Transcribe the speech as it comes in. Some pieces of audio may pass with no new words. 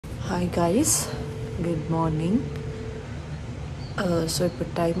Hi guys, good morning. So ఇప్పుడు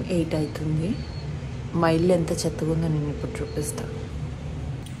time 8 అవుతుంది. మా ఇల్లు ఎంత చెత్తగా ఉందో నేను ఇప్పుడు చూపిస్తాను.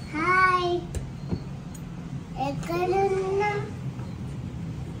 హాయ్,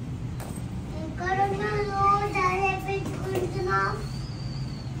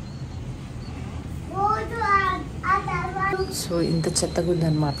 సో ఇంత చెత్తగా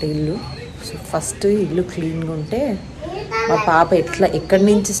ఉందన్నమాట ఇల్లు. సో ఫస్ట్ ఇల్లు క్లీన్గా ఉంటే మా పాప ఎక్కడి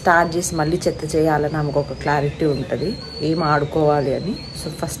నుంచి స్టార్ట్ చేసి మళ్ళీ చెత్త చేయాలని ఆమెకు ఒక క్లారిటీ ఉంటుంది, ఏం ఆడుకోవాలి అని.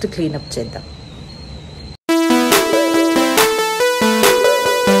 సో ఫస్ట్ క్లీనప్ చేద్దాం.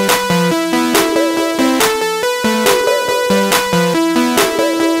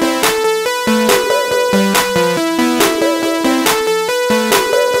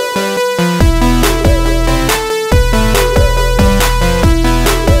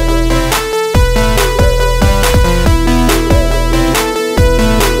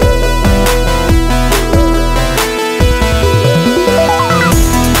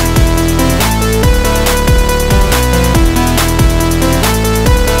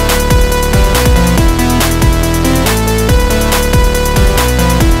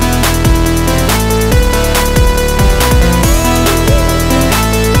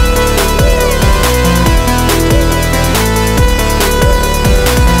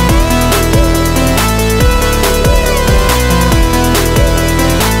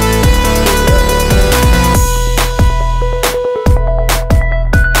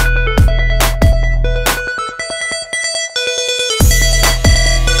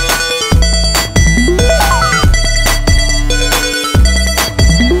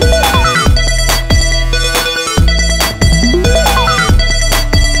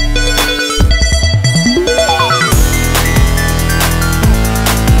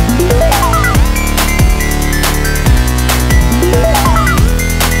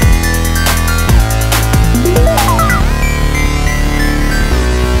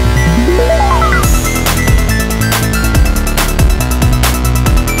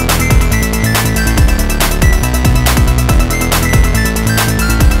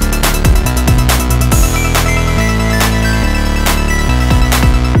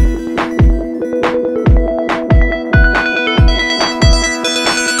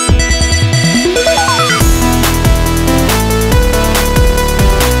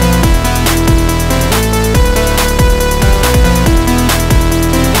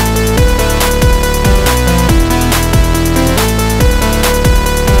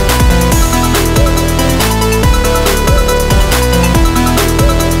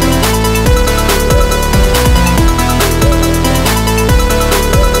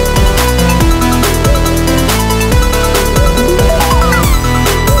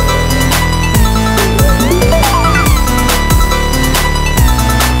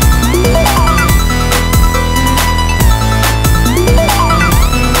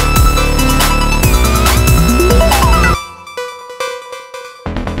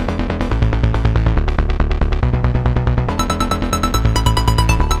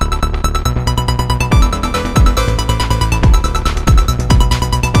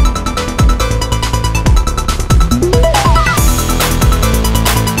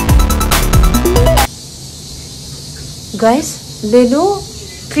 గైస్, నేను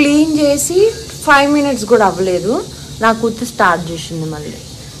క్లీన్ చేసి 5 minutes కూడా అవ్వలేదు, నా కూతురు స్టార్ట్ చేసింది మళ్ళీ.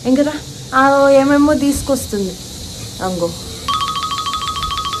 ఇంకా ఏమేమో తీసుకొస్తుంది. అంగో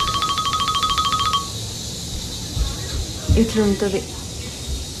ఇట్లుంటుంది.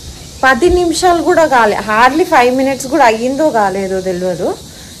 10 నిమిషాలు కూడా కాలే, హార్డ్లీ 5 minutes కూడా అయ్యిందో కాలేదో తెలియదు.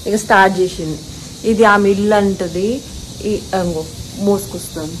 ఇక స్టార్ట్ చేసింది. ఇది ఆమె ఇల్లు అంటది. అంగో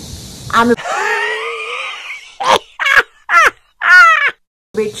మోసుకొస్తుంది. ఆమె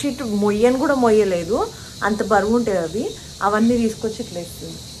బెడ్షీట్ మొయ్యని కూడా మొయ్యలేదు, అంత బరువు ఉంటాయి అవి. అవన్నీ తీసుకొచ్చి ఇట్లా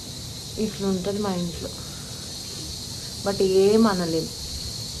వేస్తుంది. ఇట్లా ఉంటుంది మా ఇంట్లో. బట్ ఏం అనలేదు.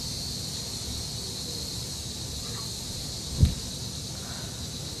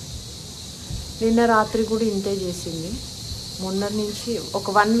 నిన్న రాత్రి కూడా ఇంతే చేసింది. మొన్న నుంచి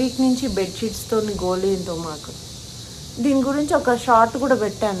ఒక 1 week నుంచి బెడ్షీట్స్తో గోలేంతో మాకు. దీని గురించి ఒక షార్ట్ కూడా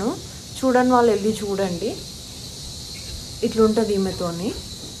పెట్టాను, చూడని వాళ్ళు వెళ్ళి చూడండి. ఇట్లుంటుంది ఈమెతోని.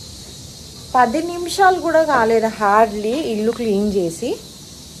 10 నిమిషాలు కూడా కాలేదు హార్డ్లీ ఇల్లు క్లీన్ చేసి.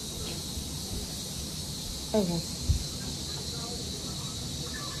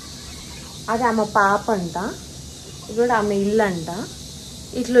 అది ఆమె పాప అంట, ఇప్పుడు ఆమె ఇల్లు అంట.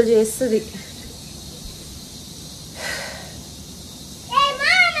 ఇట్లా చేస్తుంది.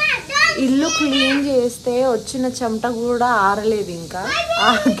 ఇల్లు క్లీన్ చేస్తే వచ్చిన చెమట కూడా ఆరలేదు, ఇంకా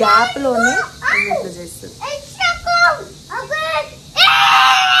ఆ గ్యాప్లోనే ఇట్లా చేస్తుంది.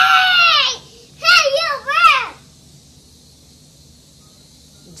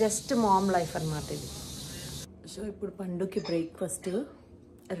 జస్ట్ మామ్ లైఫ్ అన్నమాట ఇది. సో ఇప్పుడు పండుకి బ్రేక్ఫాస్ట్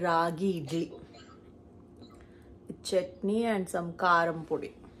రాగి ఇడ్లీ, చట్నీ అండ్ సమ్ కారం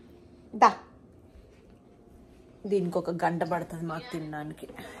పొడి. దీనికి ఒక గంట పడుతుంది మాకు తినడానికి.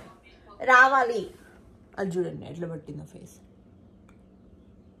 రావాలి. అది చూడండి ఎట్లా పట్టిందో ఫేస్.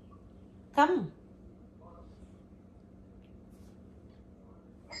 కమ్.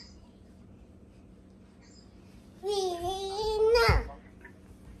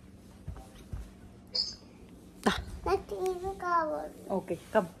 ఓకే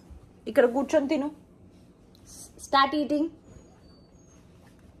కమ్, ఇక్కడ కూర్చొని తిను. Start eating.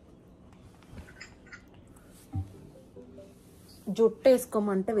 జుట్టు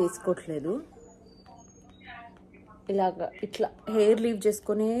వేసుకోమంటే వేసుకోవట్లేదు, ఇలాగా ఇట్లా హెయిర్ లీవ్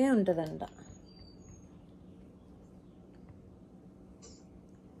చేసుకునే ఉంటుందంట.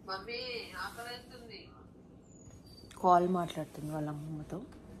 కాల్ మాట్లాడుతుంది వాళ్ళ అమ్మమ్మతో.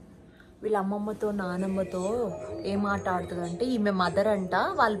 వీళ్ళ అమ్మమ్మతో నానమ్మతో ఏం ఆట ఆడుతుందంటే, ఈమె మదర్ అంట,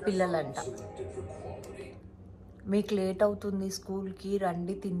 వాళ్ళ పిల్లలంట. మీకు లేట్ అవుతుంది స్కూల్కి,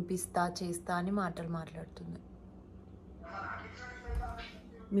 రండి తినిపిస్తా చేస్తా అని మాటలు మాట్లాడుతుంది.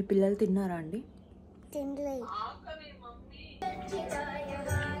 మీ పిల్లలు తిన్నారా అండి?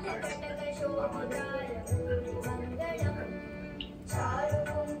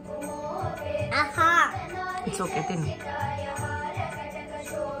 ఇట్స్ ఓకే, తిను.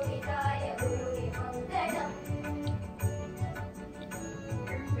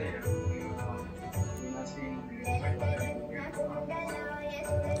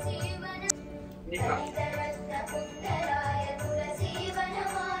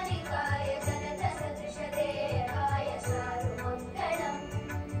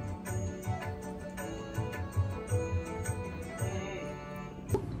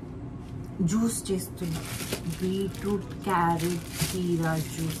 జ్యూస్ చేస్తున్నా, బీట్రూట్ క్యారెట్ కీరా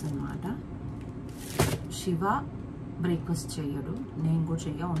జ్యూస్ అన్నమాట. శివ బ్రేక్ఫాస్ట్ చేయడు, నేను కూడా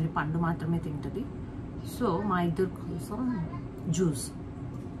చెయ్య, ఓన్లీ పండు మాత్రమే తింటుంది. సో మా ఇద్దరు కోసం juice.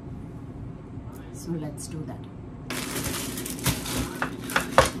 So let's do that.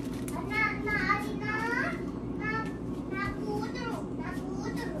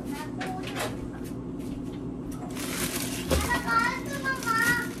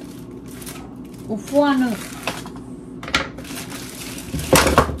 ఉప్పు అను.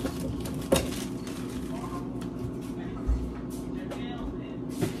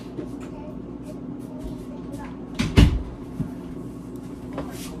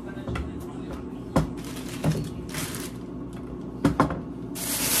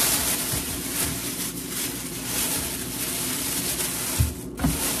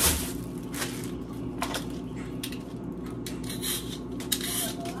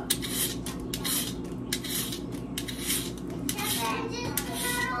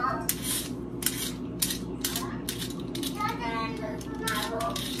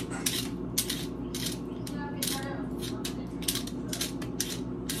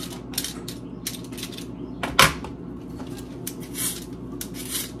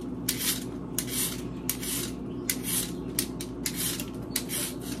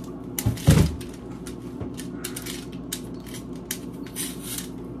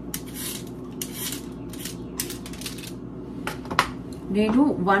 నేను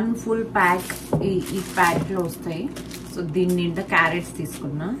 1 ఫుల్ ప్యాక్ ఈ ప్యాక్లో వస్తాయి. సో దీని నిండా క్యారెట్స్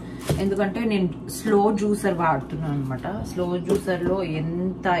తీసుకున్నా, ఎందుకంటే నేను స్లో జ్యూసర్ వాడుతున్నాను అనమాట. స్లో జ్యూసర్లో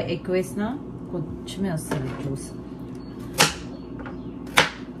ఎంత ఎక్కువ వేసినా కొంచెమే వస్తుంది జ్యూస్.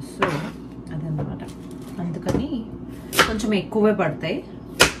 సో అదనమాట, అందుకని కొంచెం ఎక్కువే పడతాయి,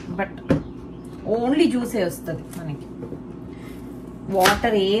 బట్ ఓన్లీ జ్యూసే వస్తుంది మనకి.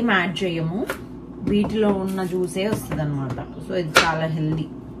 వాటర్ ఏం యాడ్ చేయము, వీటిలో ఉన్న జ్యూసే వస్తుంది అనమాట. సో ఇది చాలా హెల్దీ.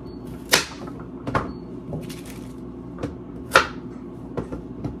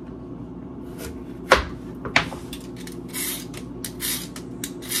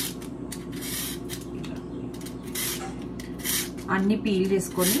 అన్ని పీల్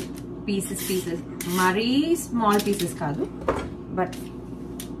చేసుకొని పీసెస్ మరీ స్మాల్ పీసెస్ కాదు, బట్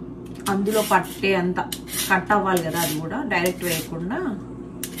అందులో పట్టే అంత కట్ అవ్వాలి కదా, అది కూడా డైరెక్ట్ వేయకుండా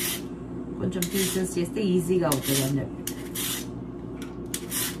కొంచెం పీసెస్ చేస్తే ఈజీగా అవుతుంది అని చెప్పి.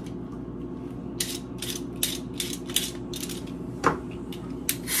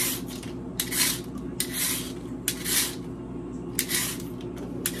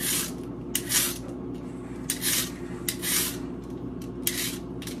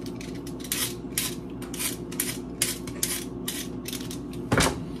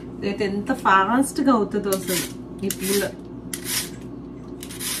 అయితే ఎంత ఫాస్ట్గా అవుతుందో అసలు ఈ పీల్.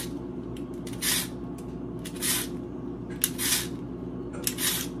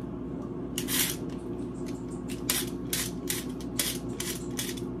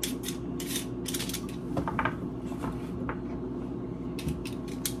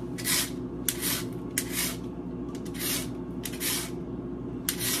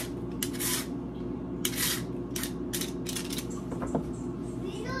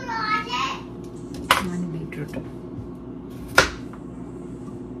 బీట్రూట్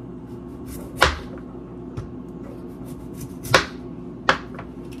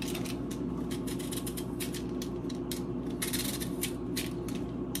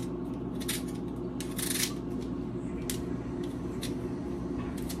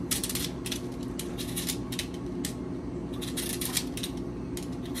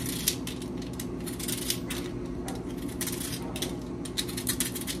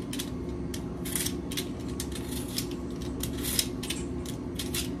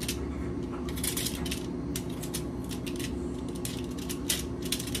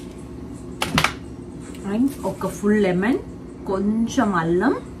అండ్ ఒక ఫుల్ లెమన్, కొంచెం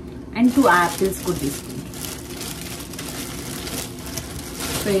అల్లం అండ్ 2 యాపిల్స్ కూడా తీసుకుంటాను.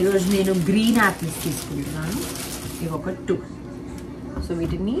 సో ఈరోజు నేను గ్రీన్ యాపిల్స్ తీసుకుంటున్నాను. ఇవి ఒక 2. సో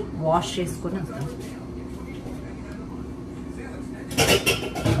వీటిని వాష్ చేసుకొని వస్తాను.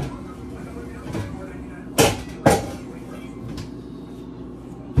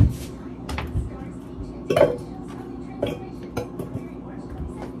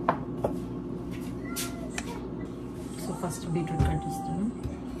 ఫస్ట్ బీట్రూట్ కట్ చేస్తాను.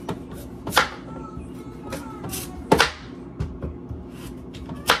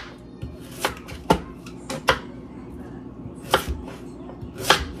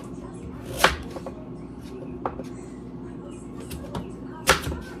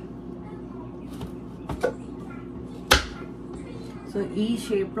 సో ఈ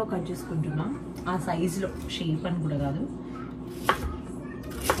షేప్లో కట్ చేసుకుంటున్నా, ఆ సైజులో, షేప్ అని కూడా కాదు.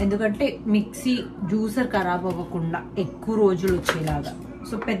 ఎందుకంటే మిక్సీ జ్యూసర్ ఖరాబ్ అవ్వకుండా ఎక్కువ రోజులు వచ్చేలాగా.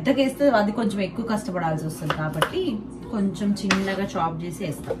 సో పెద్దగా వేస్తే అది కొంచెం ఎక్కువ కష్టపడాల్సి వస్తుంది కాబట్టి కొంచెం చిన్నగా చాప్ చేసి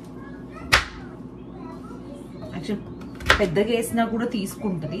వేస్తాం. యాక్చువల్ పెద్దగా వేసినా కూడా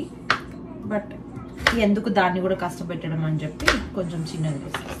తీసుకుంటుంది, బట్ ఎందుకు దాన్ని కూడా కష్టపెట్టడం అని చెప్పి కొంచెం చిన్నగా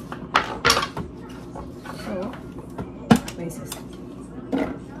వేస్తాం. సో వేసేస్తాం.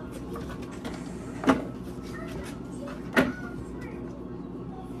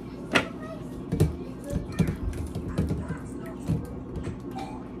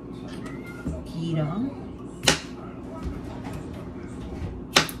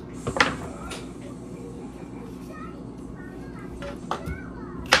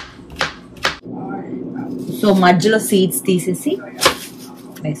 సో మధ్యలో సీడ్స్ తీసేసి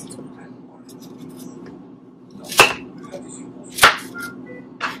వేస్తాం.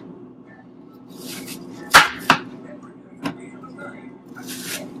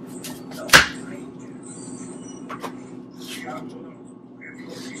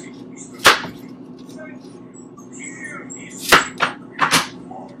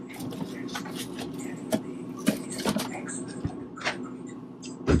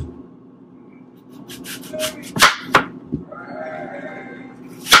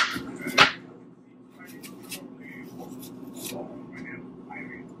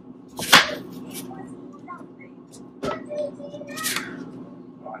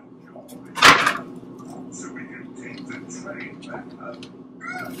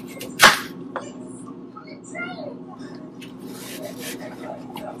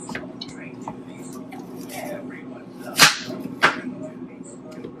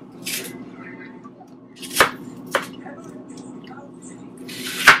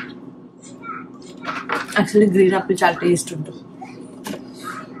 యాక్చువల్లీ గ్రీన్ ఆపిల్ చాలా టేస్ట్ ఉంటుంది.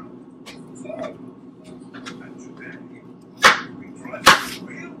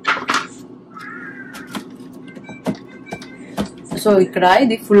 సో ఇక్కడ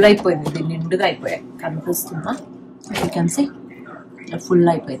ఇది ఫుల్ అయిపోయింది, ఇది నిండుగా అయిపోయాయి, కనిపిస్తుందా? యూ కెన్ సీ ఫుల్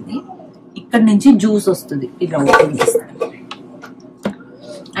అయిపోయింది. ఇక్కడ నుంచి జ్యూస్ వస్తుంది, ఇలా ఓపెన్ చేస్తాను.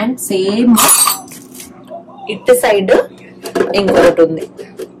 అండ్ సేమ్ ఇటు సైడ్ ఇంకొకటి ఉంది,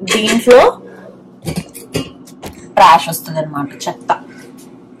 దీంట్లో ట్రాష్ వస్తుంది అనమాట, చెత్త.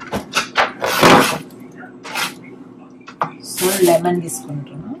 సో లెమన్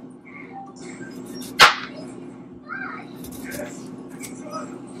తీసుకుంటున్నా.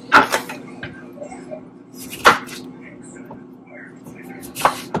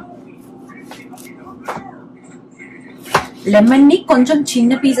 లెమన్ ని కొంచెం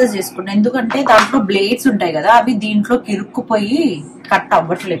చిన్న పీసెస్ చేసుకుంటా, ఎందుకంటే దాంట్లో బ్లేడ్స్ ఉంటాయి కదా, అవి దీంట్లో కిరుక్కుపోయి కట్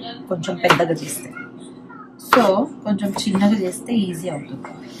అవ్వట్లేదు కొంచెం పెద్దగా చేస్తే. సో కొంచెం చిన్నగా చేస్తే ఈజీ అవుతుంది.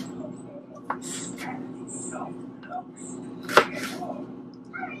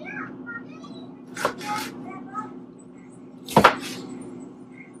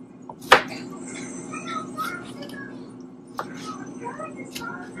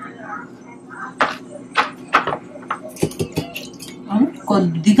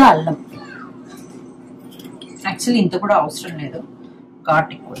 కొద్దిగా అల్లం, యాక్చువల్లీ ఇంత కూడా అవసరం లేదు,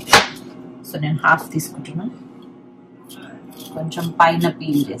 ఘాట్ ఎక్కువ. సో నేను హాఫ్ తీసుకుంటున్నా, కొంచెం పైన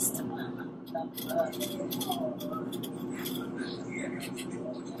పీల్ చేస్తాను.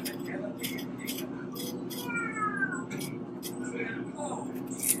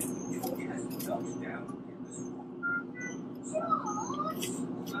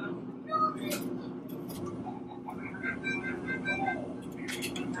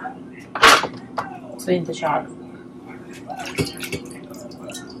 సో ఇంత చాలు.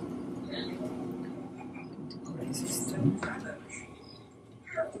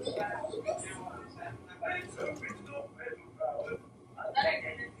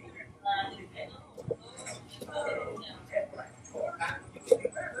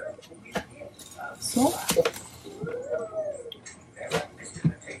 సో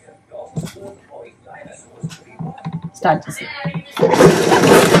స్టార్ట్ చేసి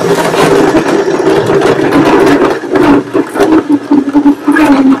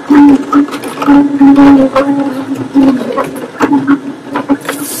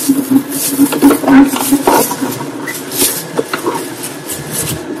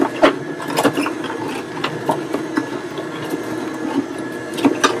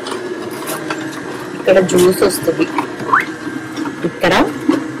ఇక్కడ జ్యూస్ వస్తుంది, ఇక్కడ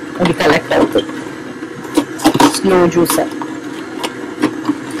అది కలెక్ట్ అవుతుంది. Slow juicer.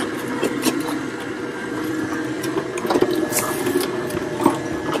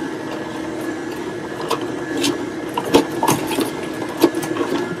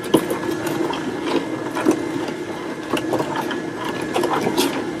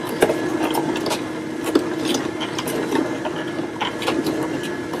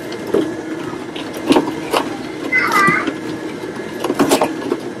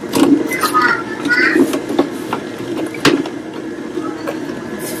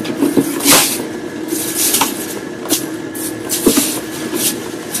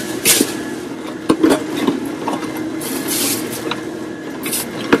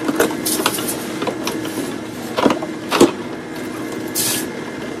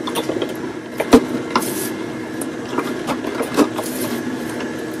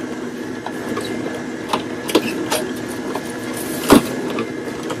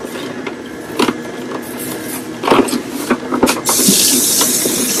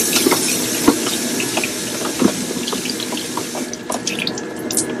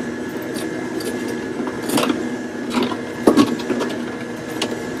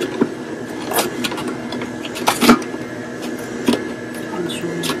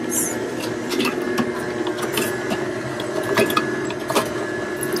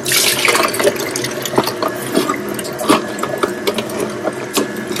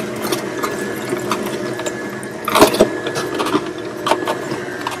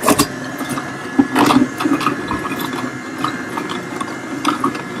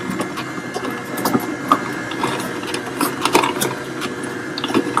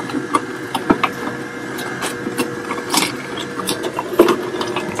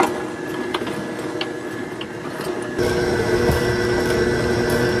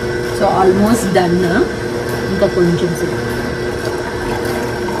 So almost done. ఇంకా కొంచెం సేపు.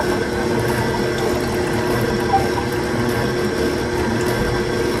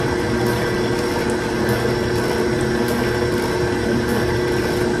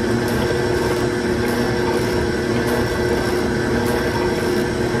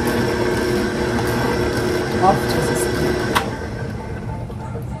 ఆఫ్ చేసేస్తాను.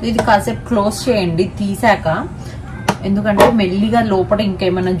 ఇది కాసేపు క్లోజ్ చేయండి తీసాక, ఎందుకంటే మెల్లిగా లోపల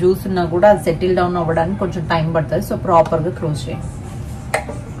ఇంకేమైనా జ్యూస్ ఉన్నా కూడా అది సెటిల్ డౌన్ అవ్వడానికి కొంచెం టైం పడుతుంది. సో ప్రాపర్గా క్లోజ్ చేయండి.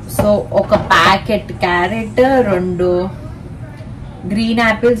 సో ఒక ప్యాకెట్ క్యారెట్, 2 గ్రీన్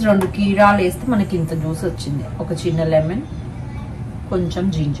యాపిల్స్, 2 కీరాలు వేస్తే మనకి ఇంత జ్యూస్ వచ్చింది. ఒక చిన్న లెమన్, కొంచెం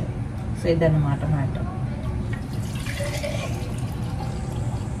జింజర్. సో ఇదన్నమాట మ్యాటర్.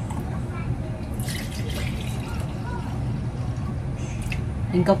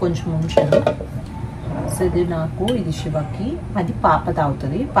 ఇంకా కొంచెం ఉంచాను. సో ఇది నాకు, ఇది శివకి, అది పాప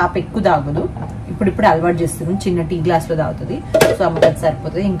తాగుతుంది. పాప ఎక్కువ తాగదు, ఇప్పుడు అలవాటు చేస్తున్నాం. చిన్న టీ గ్లాస్లో తాగుతుంది. సో అమ్మకి అది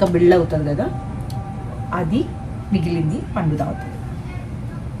సరిపోతుంది. ఇంకా బిల్డ్ అవుతుంది కదా, అది మిగిలింది పండు తాగుతుంది.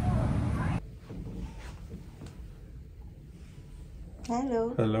 Hello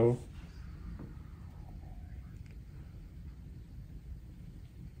hello.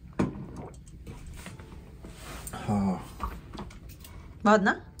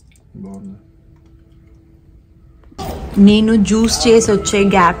 బాగుందా? బాగుంది. నేను జ్యూస్ చేసి వచ్చే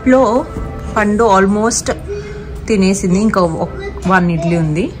గ్యాప్లో పండు ఆల్మోస్ట్ తినేసింది. ఇంకా 1 ఇడ్లీ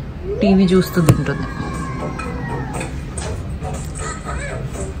ఉంది, టీవీ చూస్తూ తింటుంది.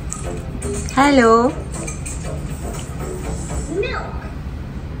 హలో,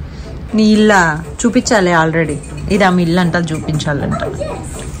 నీ ఇల్లా చూపించాలి ఆల్రెడీ. ఇది ఆమె ఇల్లు అంతా చూపించాలంట.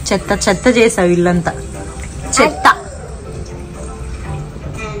 చెత్త చెత్త చేసావు ఇల్లంతా, చెత్త.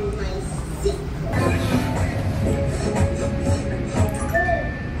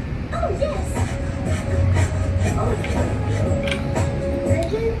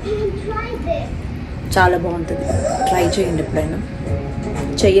 చాలా బాగుంటుంది, ట్రై చేయండి ఎప్పుడైనా.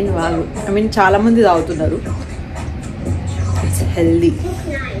 చెయ్యని వాళ్ళు, ఐ మీన్ చాలా మంది తాగుతున్నారు. It's healthy.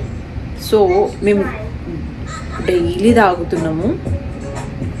 సో మేము డైలీ తాగుతున్నాము,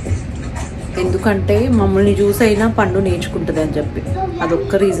 ఎందుకంటే మమ్మల్ని చూసి అయినా పండు నేర్చుకుంటుంది అని చెప్పి.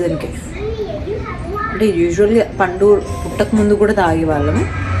 అదొక్క రీజన్కే. అంటే యూజువల్గా పండు పుట్టక ముందు కూడా తాగేవాళ్ళం,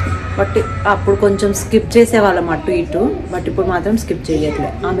 బట్ అప్పుడు కొంచెం స్కిప్ చేసేవాళ్ళం అటు ఇటు. బట్ ఇప్పుడు మాత్రం స్కిప్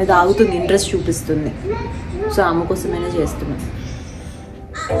చేయట్లేదు. ఆమె తాగుతుంది, ఇంట్రెస్ట్ చూపిస్తుంది. సో ఆమె కోసమైనా చేస్తున్నాం.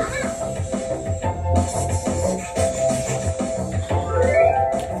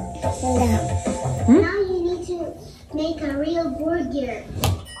 Now you need to make a real burger.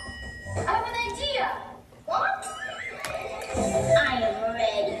 I have an idea. What? I am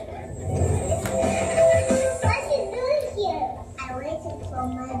ready. What are you doing here? I'm waiting for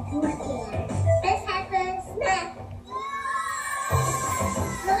my burger. Let's have a snack.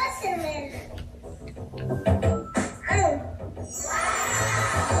 Watermelon.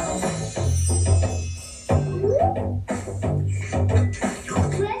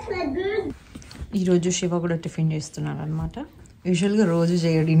 Where's my burger? ఈరోజు శివ కూడా tiffin చేస్తున్నాడు అనమాట. యూజువల్గా రోజు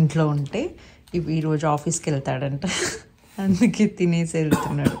చేయడు ఇంట్లో ఉంటే, ఈరోజు ఆఫీస్కి వెళ్తాడంట, అందుకే తినేసి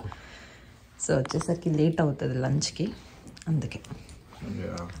వెళ్తున్నాడు. సో వచ్చేసరికి లేట్ అవుతుంది లంచ్కి, అందుకే.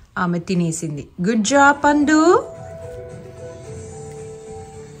 ఆమె తినేసింది. గుడ్ జాబ్ పండు.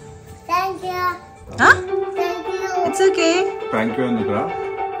 Thank you. Thank you. It's okay. Thank you ఎందుకురా?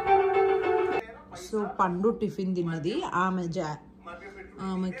 సో పండు టిఫిన్ తిన్నది,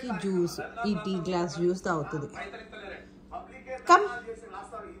 ఆమెకి జ్యూస్, ఈ టీ గ్లాస్ జ్యూస్ తాగుతుంది. కమ్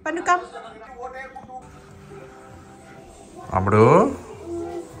పండు కమ్. అప్పుడు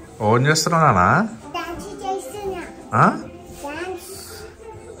ఓన్ చేస్తున్నానా? Dance చేస్తున్నా. Dance.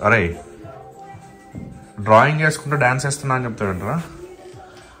 అరే, డ్రాయింగ్ చేసుకుంటూ డాన్స్ వేస్తున్నా అని చెప్తాడంటరా.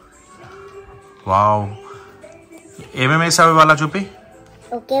 వావ్, ఏమేమి వేసావు ఇవాళ చూపి.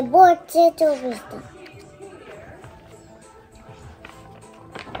 ఓకే, బోర్డ్ చే చూపిస్తా.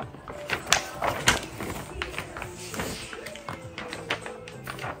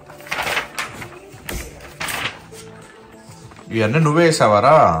 ఇవన్నీ నువ్వే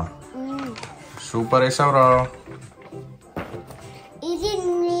వేసావారా? సూపర్ వేసావురా. ఇది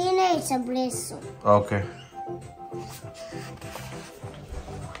నేనే సబ్లెస్. ఓకే,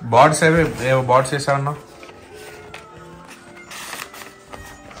 బార్డ్స్ ఏవో బార్డ్స్ వేసావన్నా?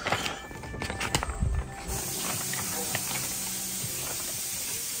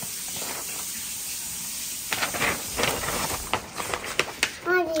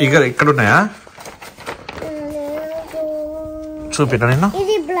 ఇక్కడ ఉన్నాయా? చూపినా నిన్న.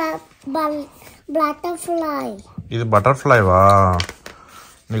 ఇది బటర్ఫ్లై. ఇది బటర్ఫ్లైవా?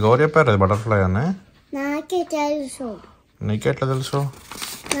 నీకు ఎవరు చెప్పారు అది బటర్ఫ్లై అని? నాకే తెలుసు. నీకెట్లా తెలుసు?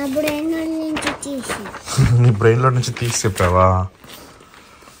 నా బ్రెయిన్ నుంచి తీసి. నీ బ్రెయిన్లో నుంచి తీసి చెప్పావా?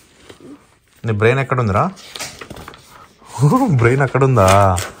 నీ బ్రెయిన్ ఎక్కడుందిరా? బ్రెయిన్ అక్కడుందా?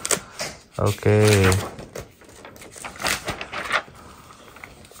 ఓకే.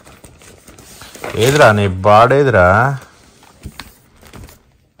 ఏదిరా నీ బాడేదిరా?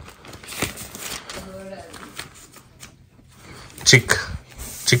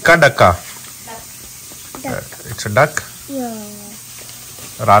 చిక్కా డక్కా? It's duck.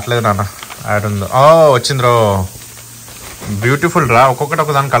 రావట్లేదు నాన్న, యాడ్ ఉందో. ఓ వచ్చిందిరో, బ్యూటిఫుల్ రా. ఒక్కొక్కటి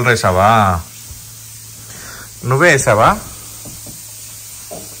ఒక దాని కలర్ వేసావా? నువ్వే వేసావా?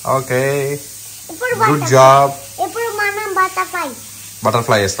 Okay, good job. ఇప్పుడు మనం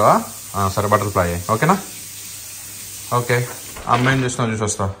బటర్ఫ్లై వేస్తావా? సరే, బటర్ఫ్లై ఓకేనా? ఓకే, అమ్మాయిని చూసినావు, చూసి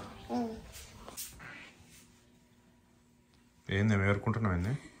వస్తావు. ఏంది వేరుకుంటున్నావు?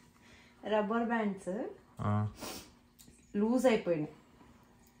 ఏంది? రబ్బర్ బ్యాండ్స్ లూజ్ అయిపోయినాయి.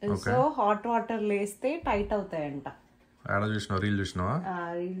 సో హాట్ వాటర్ లేస్తే టైట్ అవుతాయంట. చూసినావు? రీల్ చూసినావా?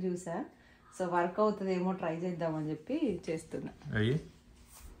 రీల్ చూసా. సో వర్క్ అవుతుందేమో, ట్రై చేద్దామని చెప్పి చేస్తున్నా. అయ్యి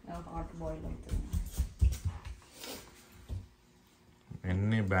హాట్ బాయిల్ అవుతుంది.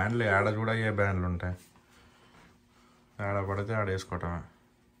 ఎన్ని బ్యాండ్లు ఆడ కూడా ఏ బ్యాండ్లు ఉంటాయి, ఆడ పడితే ఆడ వేసుకోవటమే.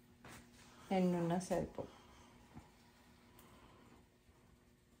 ఎన్నున్నా సరిపో.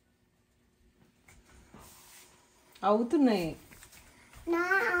 అవుతున్నాయి.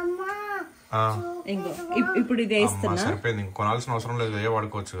 ఇంకో ఇప్పుడు ఇది వేస్తున్నా. సరిపోయింది, కొనాల్సిన అవసరం లేదు, ఏ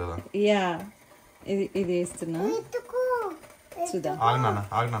వాడుకోవచ్చు కదా. యా ఇది వేస్తున్నా. చూద్దాం.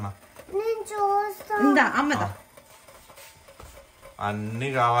 ఆగనా ఇందా అమ్మదా. అన్ని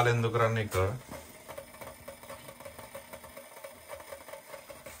కావాలి ఎందుకురా నీకు?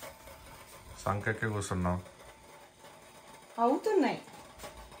 సంఖ్యకి కూర్చున్నావు. అవుతున్నాయి.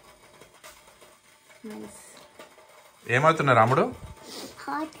 ఏమవుతున్నాయి రాముడు?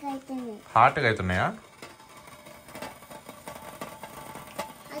 హార్ట్గా అవుతున్నాయా?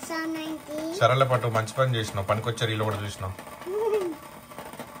 సరేలే పట్టు, మంచి పని చేసినావు, పనికొచ్చారు ఇల్లు కూడా చూసినావు.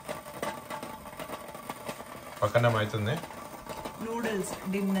 పక్కనే అవుతుంది. నూడిల్స్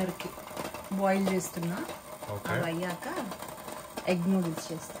డిన్నర్ కి బాయిల్ చేస్తున్నా. అవి అయ్యాక ఎగ్ నూడిల్స్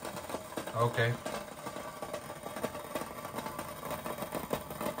చేస్తా. ఓకే.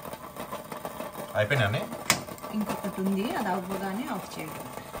 అయిపోయినా? ఇంకొకటి ఉంది, అది అవ్వగానే ఆఫ్ చేయడం.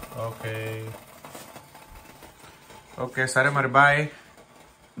 ఓకే ఓకే సరే మరి బాయ్.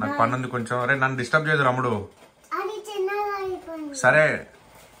 నాకు పని ఉంది కొంచెం. అరే నన్ను డిస్టర్బ్ చేయదు రాముడు. సరే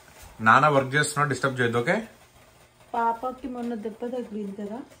నాన్న వర్క్ చేస్తున్నా, డిస్టర్బ్ చేయదు. ఓకే. పాపకి మొన్న దెబ్బ తగిలింది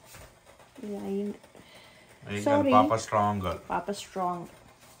కదా, పాప స్ట్రాంగ్ గర్ల్. పాప స్ట్రాంగ్.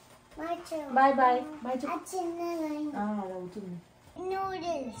 Bye bye bye. అవుతుంది.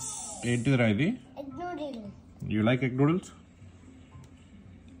 ఏంటిదిరా ఇది? You like egg noodles?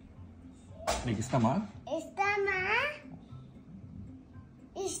 నీకు ఇష్టమా?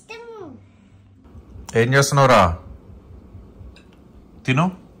 ఏం చేస్తున్నావురా? తిను,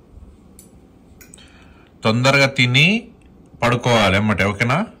 తొందరగా తిని పడుకోవాలి అమ్మటే.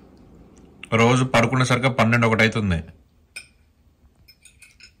 ఓకేనా? రోజు పడుకునేసరికి 12-1 అవుతుంది.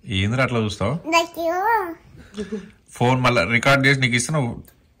 ఏందిరా అట్లా చూస్తావు? ఫోన్ మళ్ళీ రికార్డ్ చేసి నీకు ఇస్తే నువ్వు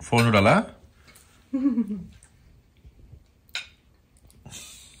ఫోన్ చూడాలా?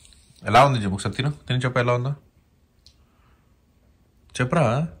 ఎలా ఉంది చెప్పు ఒకసారి. తిని చెప్పు ఎలా ఉందో చెప్పురా.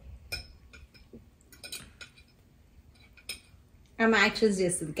 యాక్సెస్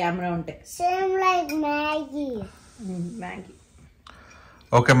చేస్తుంది కెమెరా ఉంటే. Same like Maggi. Maggi.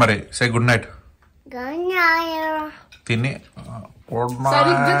 Okay మరి say good night. Good night. తిని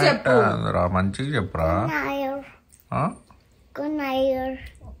మంచిగా చెప్పురా. Good night.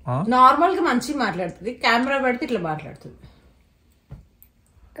 నార్మల్ గా మంచిగా మాట్లాడుతుంది, కెమెరా పెడితే ఇట్లా మాట్లాడుతుంది.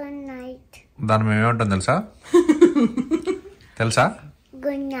 Good night. దాని మేము ఏమంటాం తెలుసా? తెలుసా?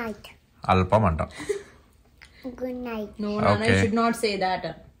 Good night. అల్పం అంటాం. Good night. No, Nana, you should not say that.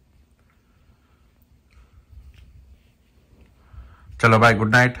 Chalo, bye.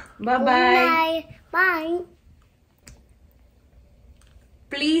 Good night. Bye-bye. Bye.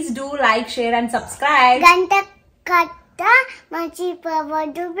 Please do like, share and subscribe. Ganta katta manchi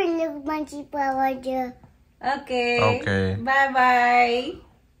pavadu, billu manchi pavadu. Okay. Okay. Bye-bye.